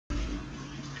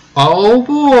Oh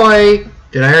boy!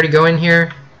 Did I already go in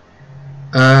here?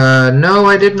 No,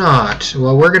 I did not.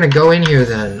 Well, we're gonna go in here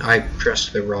then. I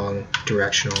pressed the wrong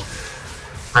directional.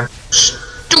 I'm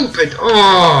stupid!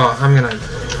 Oh! I'm gonna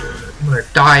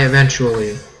die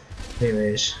eventually.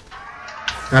 Anyways.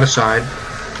 Got aside.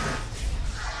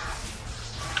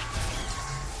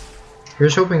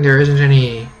 Here's hoping there isn't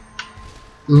any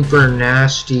uber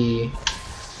nasty,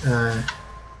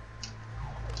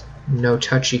 no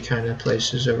touchy kind of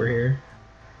places over here.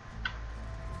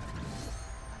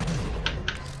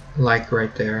 Like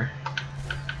right there.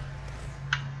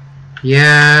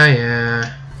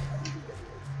 Yeah.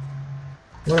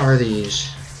 What are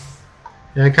these?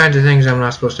 They're the kinds of things I'm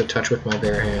not supposed to touch with my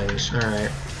bare hands.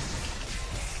 Alright.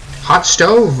 Hot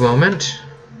stove moment.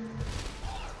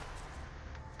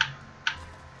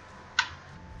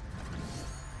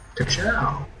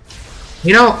 Ka-chow.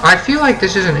 You know, I feel like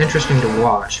this isn't interesting to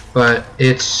watch, but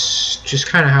it's just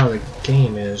kind of how the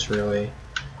game is, really.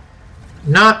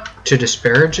 Not to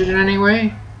disparage it in any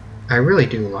way. I really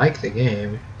do like the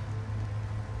game.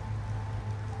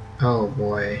 Oh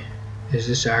boy. Is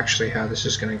this actually how this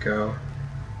is going to go?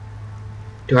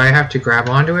 Do I have to grab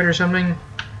onto it or something?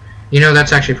 You know,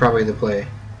 that's actually probably the play.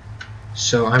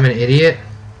 So I'm an idiot,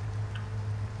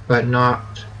 but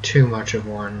not too much of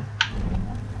one.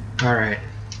 Alright.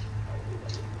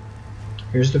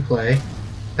 Here's the play.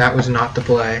 That was not the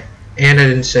play. And I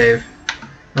didn't save.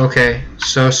 Okay,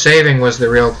 so saving was the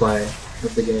real play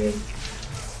of the game.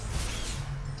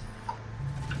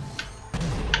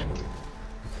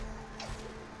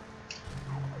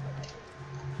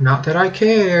 Not that I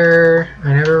care.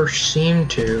 I never seem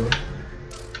to.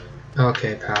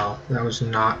 Okay, pal. That was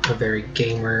not a very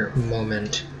gamer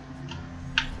moment.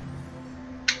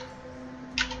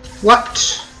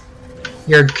 What?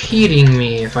 You're kidding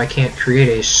me if I can't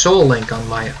create a soul link on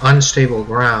my unstable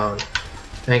ground.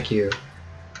 Thank you.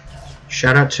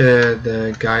 Shout out to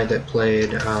the guy that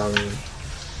played old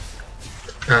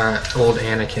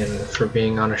Anakin for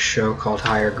being on a show called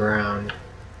Higher Ground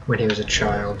when he was a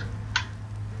child.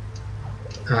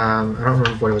 I don't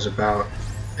remember what it was about,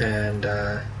 and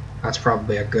that's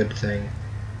probably a good thing.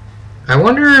 I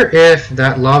wonder if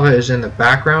that lava is in the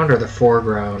background or the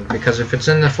foreground, because if it's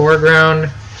in the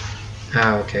foreground...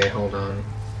 okay, hold on.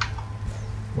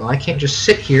 Well, I can't just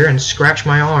sit here and scratch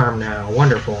my arm now.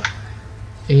 Wonderful.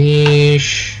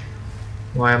 Eesh.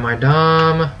 Why am I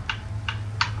dumb?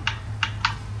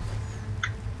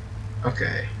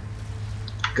 Okay.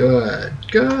 Good.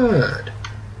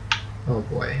 Oh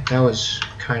boy, that was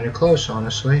kind of close,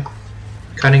 honestly.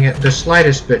 Cutting it the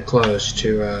slightest bit close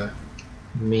to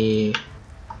me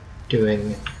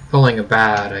pulling a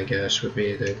bad, I guess, would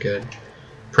be the good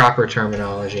proper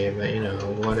terminology, but you know,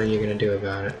 what are you gonna do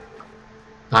about it?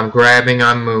 I'm grabbing,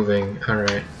 I'm moving.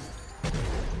 Alright.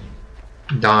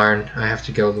 Darn, I have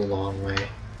to go the long way.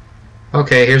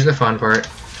 Okay, here's the fun part.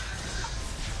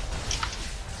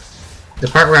 The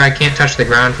part where I can't touch the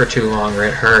ground for too long or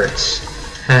it hurts.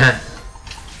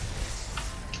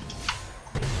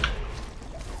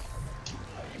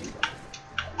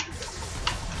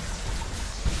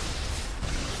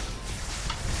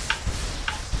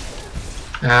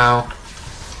 Ow.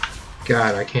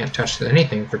 God, I can't touch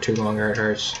anything for too long or it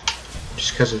hurts.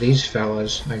 Just because of these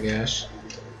fellas, I guess.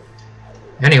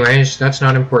 Anyways, that's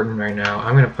not important right now.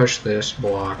 I'm going to push this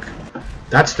block.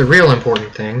 That's the real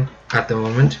important thing at the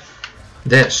moment.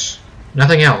 This.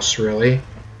 Nothing else, really.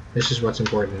 This is what's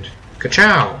important.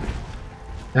 Ka-chow!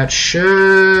 That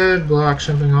should block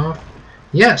something off.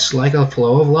 Yes, like a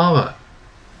flow of lava.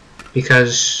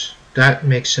 Because that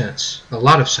makes sense. A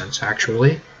lot of sense,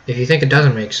 actually. If you think it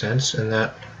doesn't make sense, and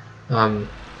that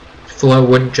flow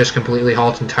wouldn't just completely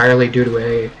halt entirely due to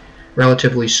a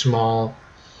relatively small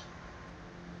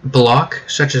block,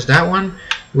 such as that one,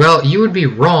 well, you would be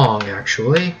wrong,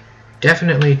 actually.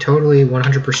 Definitely, totally,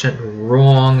 100%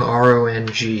 wrong,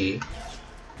 R-O-N-G.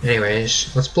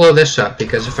 Anyways, let's blow this up,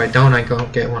 because if I don't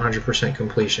get 100%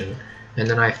 completion. And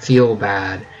then I feel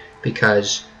bad,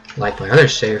 because, like my other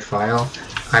save file,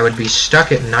 I would be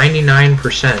stuck at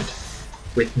 99%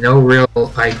 with no real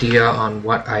idea on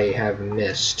what I have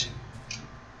missed.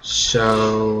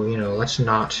 So, you know, let's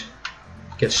not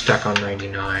get stuck on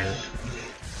 99.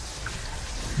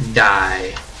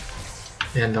 Die.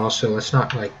 And also, let's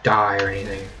not, like, die or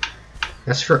anything.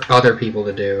 That's for other people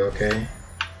to do, okay?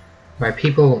 By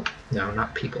people... No,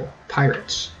 not people.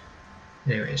 Pirates.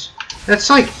 Anyways. That's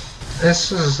like...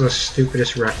 This is the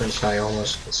stupidest reference I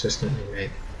almost consistently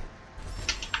make.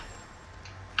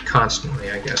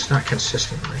 Constantly, I guess. Not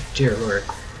consistently. Dear Lord.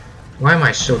 Why am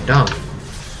I so dumb?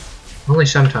 Only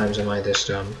sometimes am I this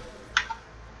dumb.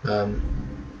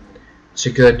 It's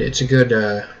a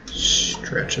good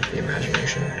stretch of the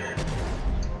imagination.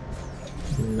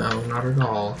 No, not at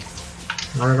all.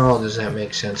 Not at all does that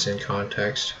make sense in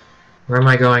context. Where am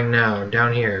I going now?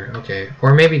 Down here. Okay.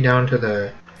 Or maybe down to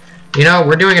the... You know,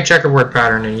 we're doing a checkerboard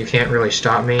pattern and you can't really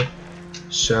stop me.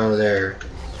 So there.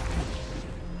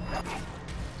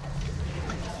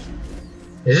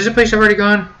 Is this a place I've already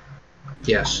gone?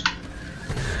 Yes.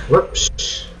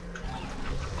 Whoops.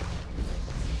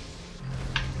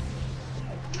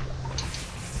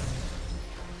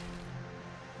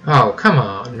 Oh, come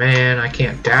on, man. I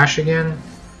can't dash again?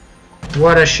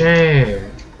 What a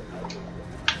shame.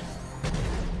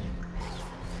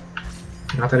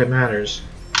 Not that it matters.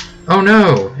 Oh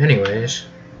no! Anyways.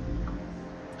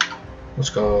 Let's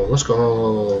go. Let's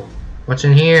go. What's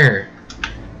in here?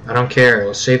 I don't care.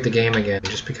 Let's save the game again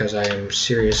just because I am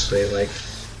seriously, like,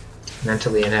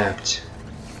 mentally inept.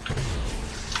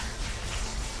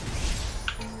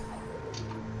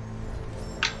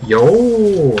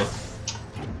 Yo!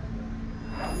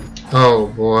 Oh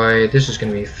boy, this is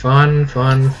gonna be fun,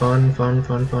 fun, fun, fun,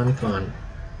 fun, fun, fun.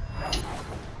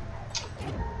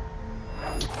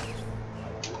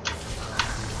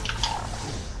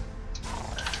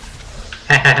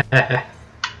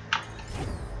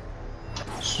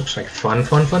 This looks like fun,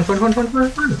 fun, fun, fun, fun, fun, fun,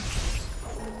 fun.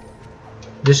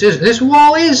 This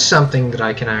wall is something that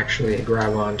I can actually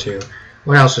grab onto.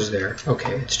 What else is there?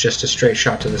 Okay, it's just a straight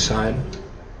shot to the side.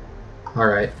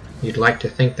 Alright, you'd like to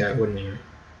think that, wouldn't you?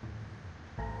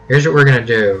 Here's what we're gonna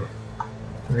do.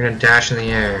 We're gonna dash in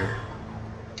the air.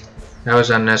 That was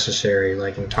unnecessary,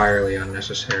 like entirely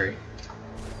unnecessary.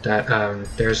 That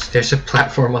there's a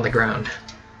platform on the ground.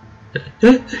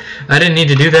 I didn't need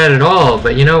to do that at all,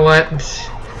 but you know what?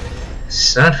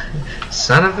 Son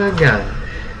of a gun.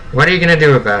 What are you gonna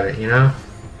do about it, you know?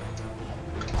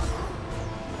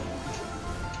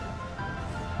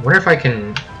 I wonder if I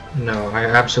can... No, I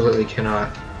absolutely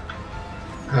cannot.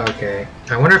 Okay.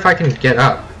 I wonder if I can get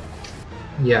up.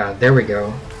 Yeah, there we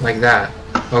go. Like that.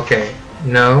 Okay.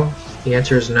 No. The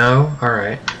answer is no.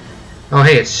 Alright. Oh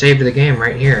hey, it's saved the game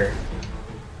right here.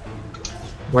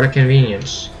 What a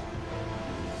convenience.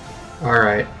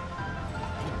 Alright.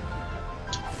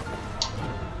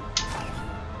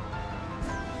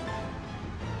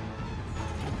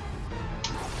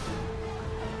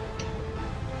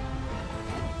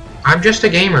 I'm just a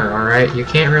gamer, alright? You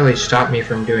can't really stop me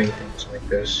from doing things like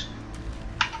this.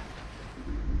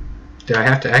 Did I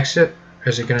have to exit? Or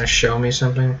is it gonna show me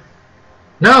something?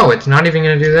 No, it's not even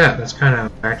gonna do that. That's kind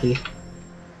of wacky.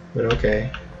 But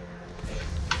okay.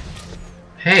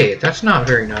 Hey, that's not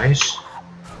very nice.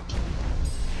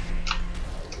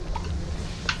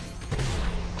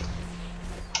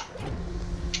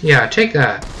 Yeah, take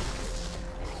that.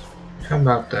 How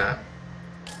about that?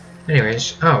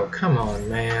 Anyways, oh, come on,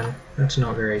 man. That's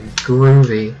not very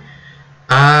groovy.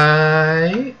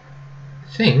 I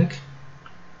think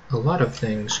a lot of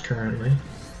things currently.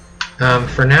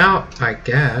 For now, I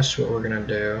guess what we're gonna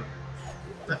do...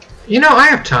 You know, I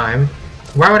have time.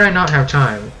 Why would I not have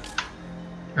time?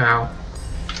 Ow.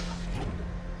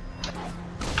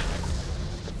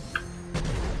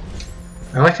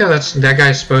 I like how that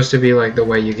guy's supposed to be like the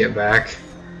way you get back.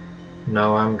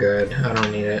 No, I'm good. I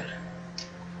don't need it.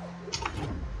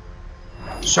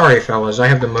 Sorry, fellas. I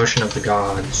have the motion of the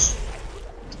gods.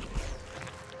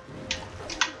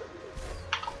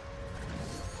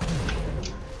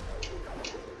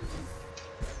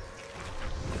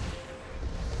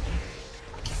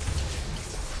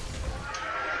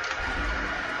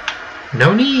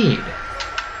 No need.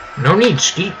 No need,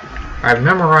 Skeet. I've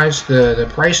memorized the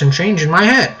price and change in my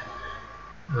head.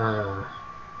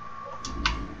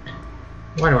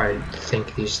 Why do I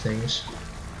think these things?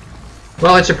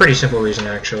 Well, it's a pretty simple reason,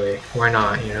 actually. Why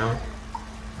not, you know?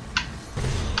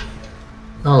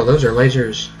 Oh, those are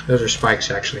lasers. Those are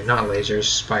spikes, actually. Not lasers,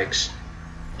 spikes.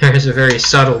 There's a very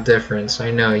subtle difference.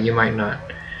 I know you might not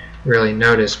really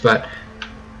notice, but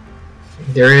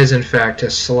there is, in fact, a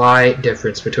slight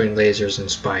difference between lasers and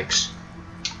spikes.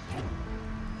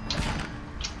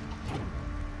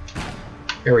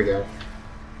 There we go.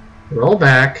 Roll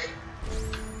back.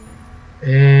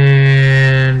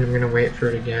 And I'm gonna wait for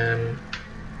it again.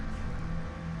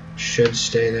 Should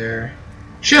stay there.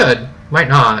 Should! Might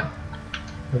not.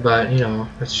 But, you know,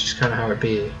 that's just kind of how it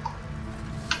be.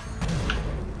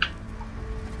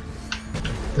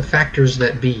 The factors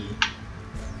that be.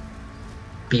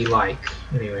 Be like.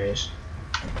 Anyways.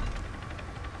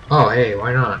 Oh, hey,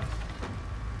 why not?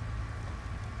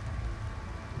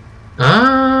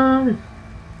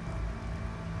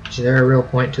 Is there a real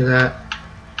point to that?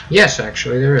 Yes,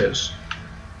 actually, there is.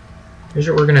 Here's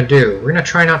what we're gonna do. We're gonna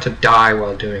try not to die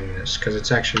while doing this, because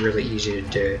it's actually really easy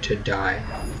to die.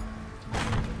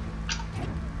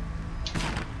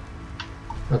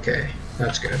 Okay,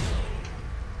 that's good.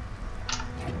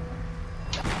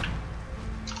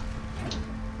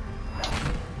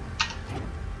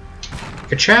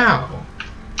 Ka-chow!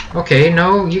 Okay,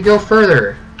 no, you go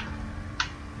further.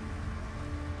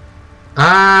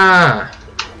 Ah!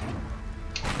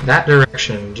 That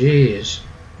direction, jeez.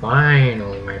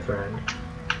 Finally, my friend.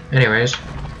 Anyways.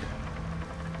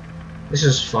 This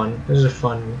is fun. This is a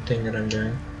fun thing that I'm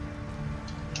doing.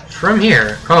 From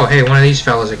here... Oh, hey, one of these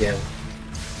fellas again.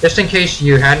 Just in case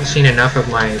you hadn't seen enough of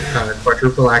my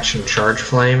quadruple action charge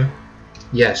flame.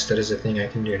 Yes, that is a thing I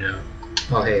can do now.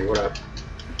 Oh, hey, what up?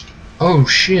 Oh,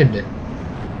 shit.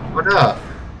 What up?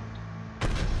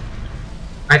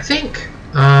 I think,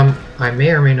 I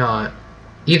may or may not.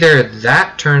 Either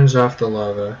that turns off the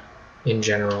lava in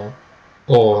general,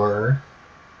 or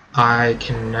I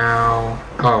can now...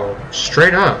 Oh,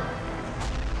 straight up.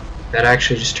 That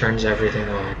actually just turns everything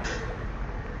off.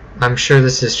 I'm sure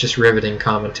this is just riveting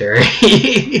commentary.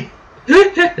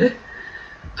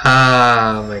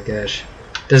 Oh my gosh.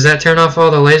 Does that turn off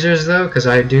all the lasers though? Because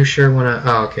I do sure want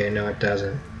to... Oh, okay, no it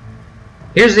doesn't.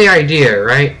 Here's the idea,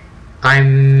 right? I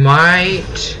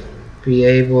might be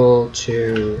able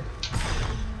to...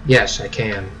 Yes, I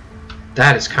can.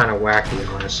 That is kind of wacky,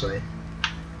 honestly.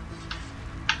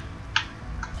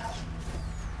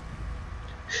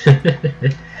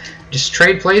 Just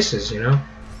trade places, you know?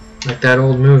 Like that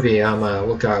old movie,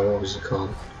 what was it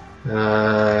called?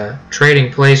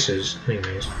 Trading Places.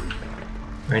 Anyways.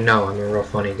 I know, I'm a real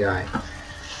funny guy.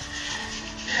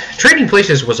 Trading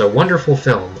Places was a wonderful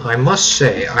film. I must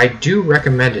say, I do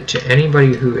recommend it to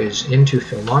anybody who is into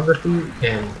filmography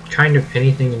and kind of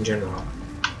anything in general.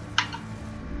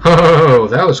 Oh,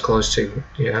 that was close to,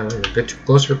 yeah, a bit too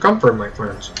close for comfort, my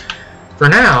friends. For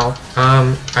now,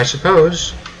 I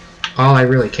suppose all I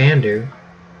really can do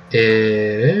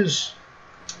is,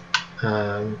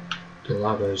 the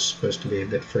lava is supposed to be a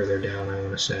bit further down, I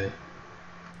want to say.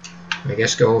 I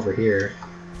guess go over here.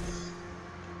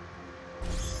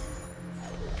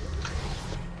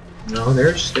 No,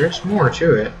 there's more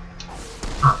to it.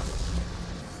 Huh.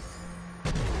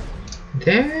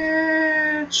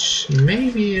 That's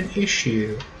maybe an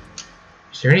issue.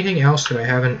 Is there anything else that I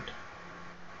haven't...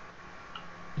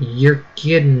 You're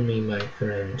kidding me, my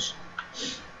friends.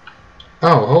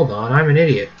 Oh, hold on, I'm an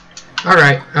idiot.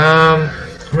 Alright, I'm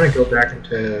gonna go back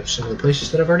into some of the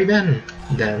places that I've already been,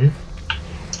 then.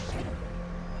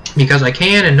 Because I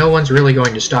can, and no one's really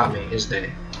going to stop me, is they?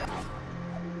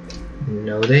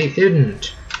 No, they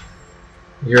didn't.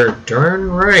 You're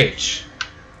darn right.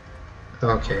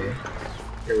 Okay,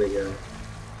 here we go.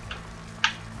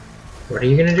 What are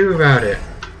you gonna do about it?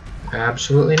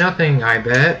 Absolutely nothing, I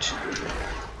bet.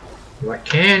 What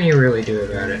can you really do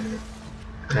about it?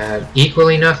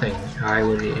 Equally nothing. I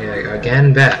would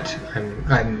again bet.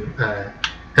 I'm a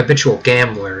habitual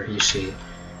gambler, you see.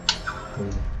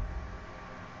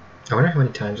 I wonder how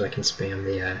many times I can spam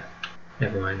the.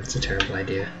 Never mind. It's a terrible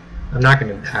idea. I'm not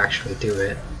going to actually do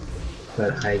it,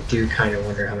 but I do kind of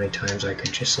wonder how many times I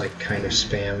could just like kind of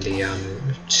spam the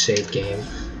save game.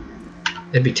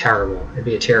 It'd be terrible. It'd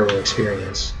be a terrible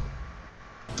experience.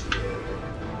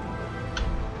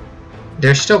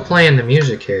 They're still playing the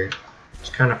music here. It's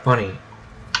kind of funny.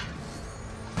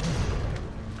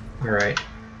 Alright.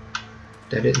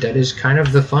 That is kind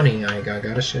of the funny, I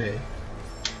gotta say.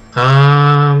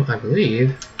 I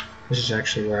believe this is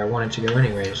actually where I wanted to go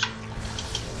anyways.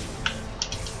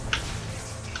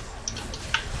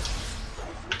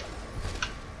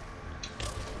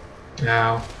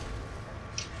 Now,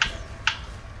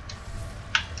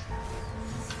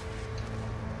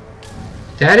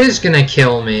 that is gonna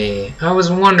kill me. I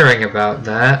was wondering about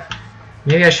that.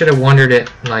 Maybe I should have wondered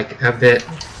it like a bit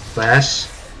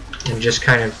less and just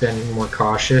kind of been more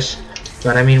cautious.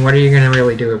 But I mean, what are you gonna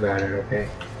really do about it, okay?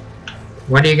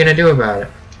 What are you gonna do about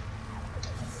it?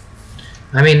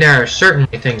 I mean, there are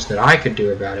certainly things that I could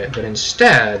do about it, but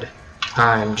instead,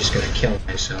 I'm just gonna kill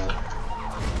myself.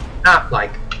 Not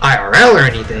like IRL or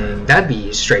anything, that'd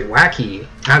be straight wacky,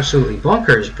 absolutely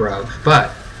bonkers, bruv,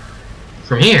 but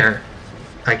from here,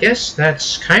 I guess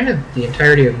that's kind of the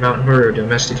entirety of Mount Horo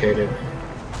domesticated.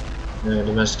 No,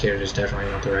 domesticated is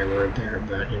definitely not the right word there,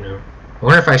 but, you know. I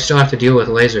wonder if I still have to deal with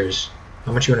lasers.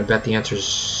 How much you want to bet the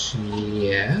answer's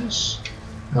yes?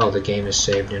 Oh, the game is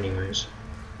saved anyways.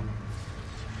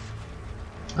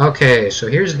 Okay, so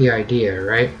here's the idea,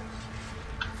 right?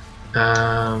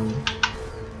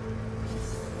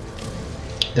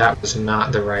 That was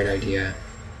not the right idea.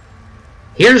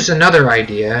 Here's another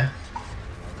idea.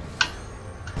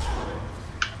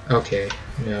 Okay,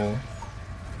 no.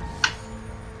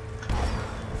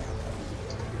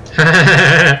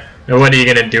 What are you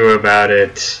gonna do about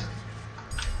it?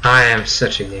 I am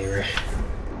such a gamer.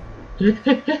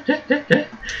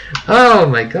 Oh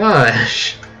my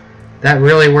gosh. That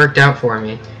really worked out for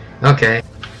me. Okay.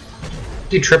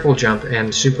 Do triple jump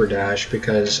and super dash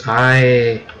because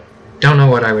I don't know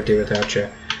what I would do without you.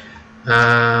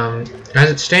 As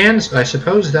it stands, I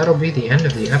suppose that'll be the end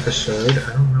of the episode.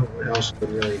 I don't know what else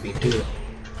would really be doing.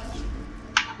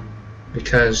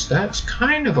 Because that's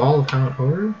kind of all of Mount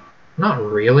Horror. Not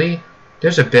really.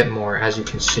 There's a bit more, as you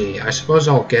can see. I suppose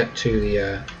I'll get to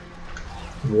the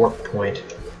warp point,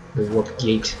 the warp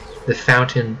gate, the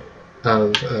fountain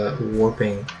of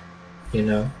warping, you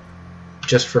know,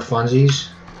 just for funsies.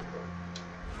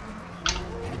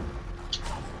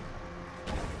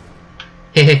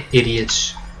 Hehe,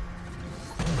 idiots.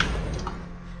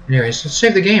 Anyways, let's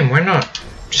save the game. Why not?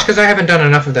 Just because I haven't done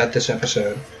enough of that this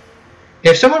episode.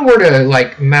 If someone were to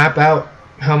like map out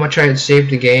how much I had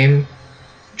saved the game,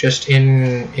 just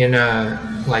in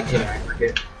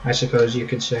aggregate, I suppose you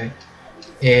could say,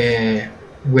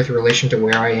 with relation to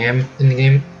where I am in the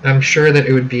game, I'm sure that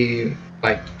it would be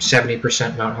like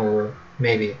 70% Mount Horror,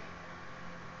 maybe.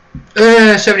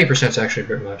 70% is actually a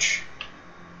bit much.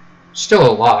 Still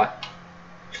a lot.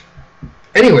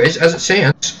 Anyways, as it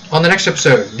stands, on the next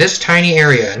episode, this tiny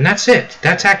area, and that's it.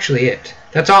 That's actually it.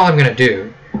 That's all I'm gonna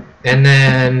do. And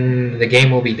then the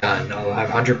game will be done. I'll have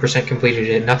 100% completed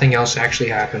it. Nothing else actually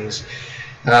happens.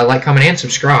 Like, comment, and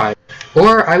subscribe,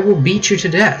 or I will beat you to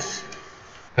death.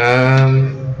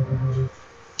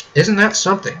 Isn't that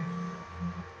something?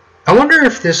 I wonder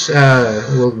if this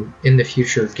will, in the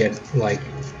future, get, like,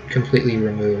 completely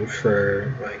removed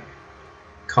for, like,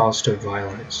 calls to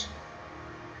violence.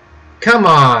 Come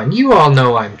on, you all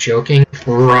know I'm joking,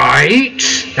 right?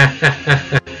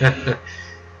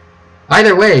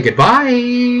 Either way,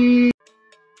 goodbye!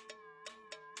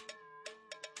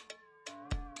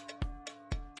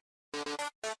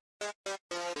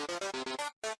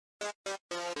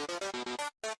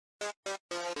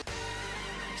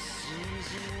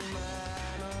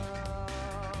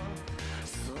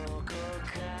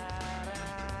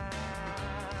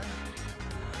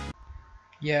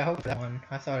 Yeah, I hope that one.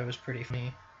 I thought it was pretty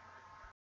funny.